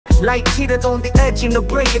Light teetered on the edge and the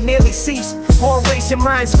break it nearly ceased. All racing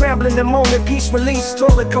minds scrambling the moment, peace released.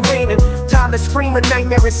 Toddler careening, Toddler screaming,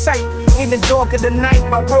 nightmare in sight. In the dark of the night,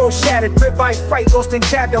 my world shattered. Ribeye fight, lost in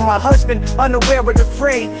chapter. My husband, unaware of the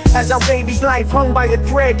fray. As our baby's life hung by a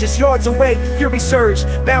thread, just yards away. Fury surged,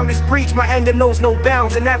 boundless breach. My anger knows no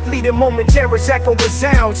bounds. In that fleeting moment, terror's echo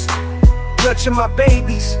resounds. Clutching my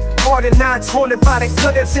babies, heart and knots haunted by the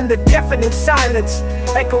cutters in the deafening silence.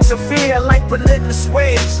 Echoes of fear like relentless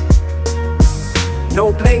waves.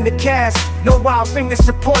 No blame to cast, no wild fingers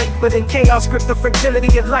to point, but in chaos grip the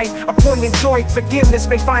fragility of life. A poignant joint, forgiveness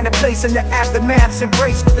may find a place in the aftermath's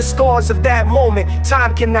embrace. But the scars of that moment,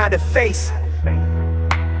 time cannot efface.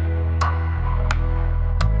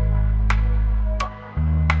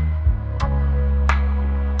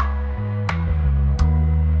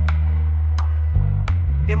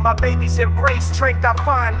 In my baby's embrace, strength I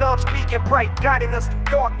find, love speaking bright, guiding us through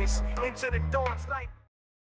darkness into the dawn's light.